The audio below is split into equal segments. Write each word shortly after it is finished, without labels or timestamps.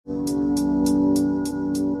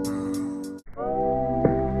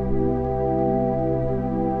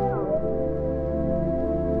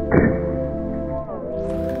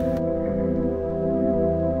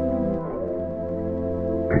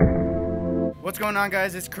What's going on,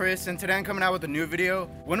 guys? It's Chris, and today I'm coming out with a new video.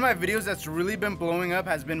 One of my videos that's really been blowing up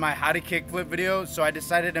has been my how to kickflip video, so I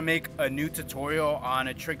decided to make a new tutorial on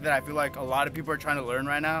a trick that I feel like a lot of people are trying to learn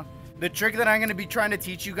right now. The trick that I'm going to be trying to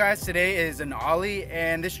teach you guys today is an ollie,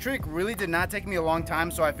 and this trick really did not take me a long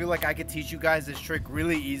time, so I feel like I could teach you guys this trick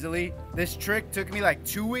really easily. This trick took me like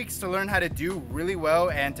 2 weeks to learn how to do really well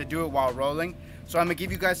and to do it while rolling. So I'm going to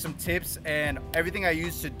give you guys some tips and everything I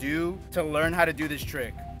used to do to learn how to do this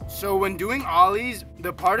trick. So when doing ollies,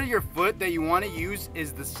 the part of your foot that you want to use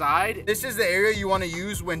is the side. This is the area you want to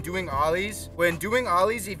use when doing ollies. When doing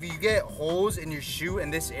ollies, if you get holes in your shoe in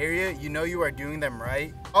this area, you know you are doing them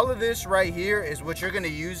right. All of this right here is what you're going to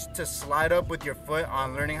use to slide up with your foot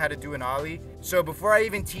on learning how to do an ollie. So before I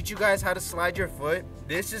even teach you guys how to slide your foot,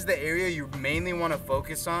 this is the area you mainly want to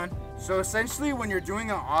focus on. So essentially when you're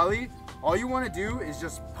doing an ollie, all you want to do is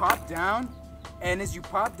just pop down, and as you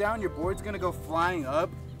pop down, your board's going to go flying up.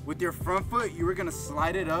 With your front foot, you were gonna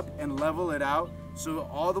slide it up and level it out so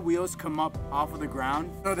all the wheels come up off of the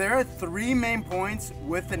ground. So there are 3 main points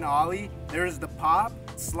with an ollie. There's the pop,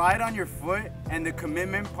 slide on your foot, and the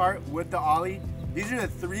commitment part with the ollie. These are the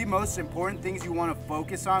 3 most important things you wanna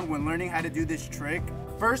focus on when learning how to do this trick.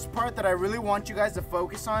 First part that I really want you guys to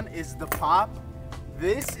focus on is the pop.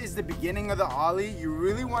 This is the beginning of the ollie. You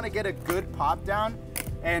really wanna get a good pop down.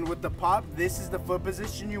 And with the pop, this is the foot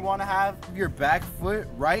position you want to have. Your back foot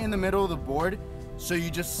right in the middle of the board. So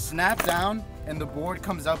you just snap down and the board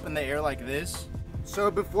comes up in the air like this.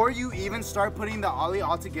 So before you even start putting the ollie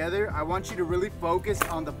all together, I want you to really focus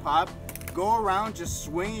on the pop. Go around just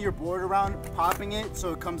swinging your board around, popping it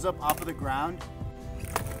so it comes up off of the ground.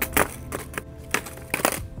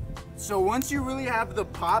 So once you really have the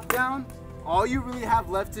pop down, all you really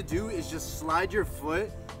have left to do is just slide your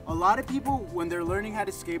foot. A lot of people, when they're learning how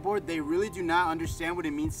to skateboard, they really do not understand what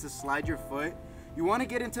it means to slide your foot. You want to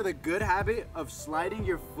get into the good habit of sliding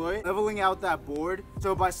your foot, leveling out that board.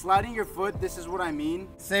 So by sliding your foot, this is what I mean.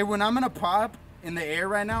 Say when I'm gonna pop in the air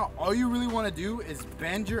right now, all you really want to do is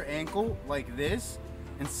bend your ankle like this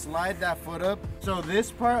and slide that foot up. So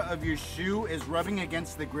this part of your shoe is rubbing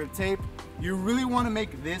against the grip tape. You really want to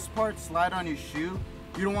make this part slide on your shoe.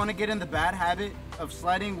 You don't want to get in the bad habit of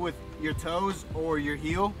sliding with your toes or your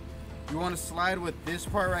heel. You want to slide with this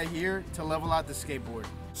part right here to level out the skateboard.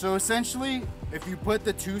 So essentially, if you put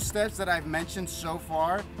the 2 steps that I've mentioned so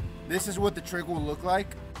far, this is what the trick will look like.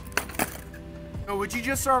 So what you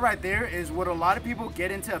just saw right there is what a lot of people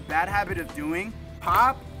get into a bad habit of doing.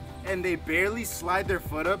 Pop, and they barely slide their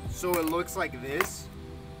foot up so it looks like this.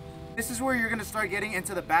 This is where you're going to start getting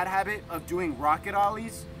into the bad habit of doing rocket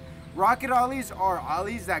ollies. Rocket ollies are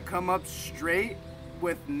ollies that come up straight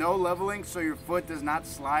with no leveling, so your foot does not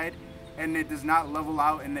slide and it does not level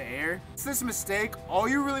out in the air. It's this mistake. All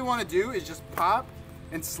you really want to do is just pop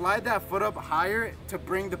and slide that foot up higher to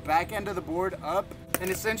bring the back end of the board up. And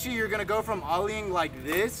essentially you're going to go from ollieing like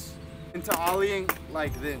this into ollieing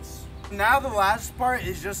like this. Now the last part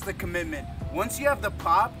is just the commitment. Once you have the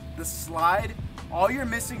pop, the slide, all you're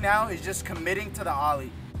missing now is just committing to the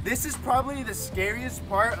ollie. This is probably the scariest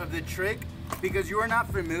part of the trick because you are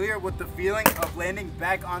not familiar with the feeling of landing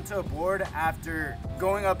back onto a board after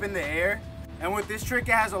going up in the air. And with this trick,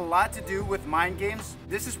 it has a lot to do with mind games.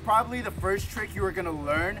 This is probably the first trick you are gonna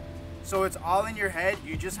learn. So it's all in your head.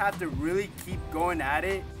 You just have to really keep going at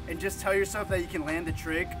it and just tell yourself that you can land the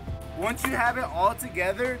trick. Once you have it all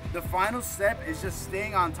together, the final step is just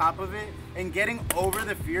staying on top of it and getting over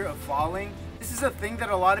the fear of falling. This is a thing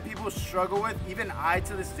that a lot of people struggle with. Even I,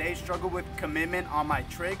 to this day, struggle with commitment on my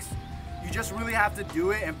tricks. You just really have to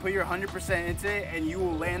do it and put your 100% into it and you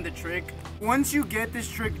will land the trick. Once you get this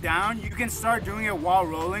trick down, you can start doing it while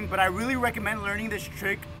rolling, but I really recommend learning this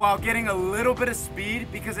trick while getting a little bit of speed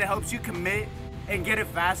because it helps you commit and get it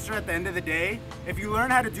faster at the end of the day. If you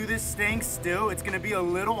learn how to do this staying still, it's gonna be a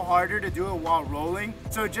little harder to do it while rolling.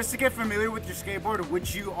 So just to get familiar with your skateboard,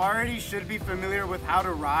 which you already should be familiar with how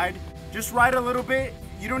to ride, just ride a little bit.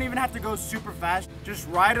 You don't even have to go super fast. Just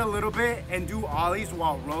ride a little bit and do ollies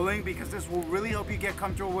while rolling because this will really help you get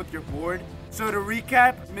comfortable with your board. So to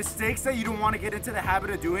recap, mistakes that you don't want to get into the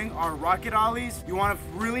habit of doing are rocket ollies. You want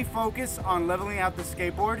to really focus on leveling out the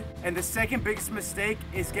skateboard. And the second biggest mistake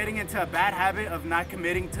is getting into a bad habit of not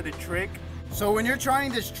committing to the trick. So when you're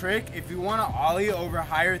trying this trick, if you want to ollie over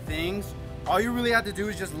higher things, all you really have to do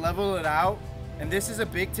is just level it out. And this is a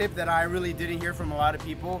big tip that I really didn't hear from a lot of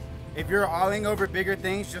people. If you're ollieing over bigger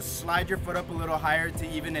things, just slide your foot up a little higher to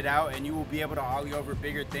even it out and you will be able to ollie over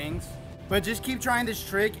bigger things. But just keep trying this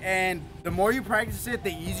trick, and the more you practice it,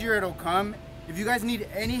 the easier it'll come. If you guys need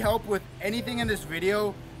any help with anything in this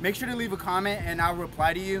video, make sure to leave a comment and I'll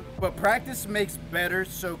reply to you. But practice makes better,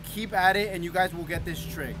 so keep at it and you guys will get this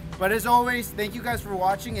trick. But as always, thank you guys for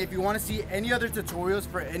watching. If you want to see any other tutorials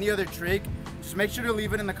for any other trick, just make sure to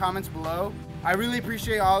leave it in the comments below. I really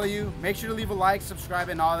appreciate all of you. Make sure to leave a like, subscribe,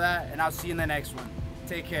 and all that, and I'll see you in the next one.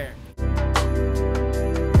 Take care.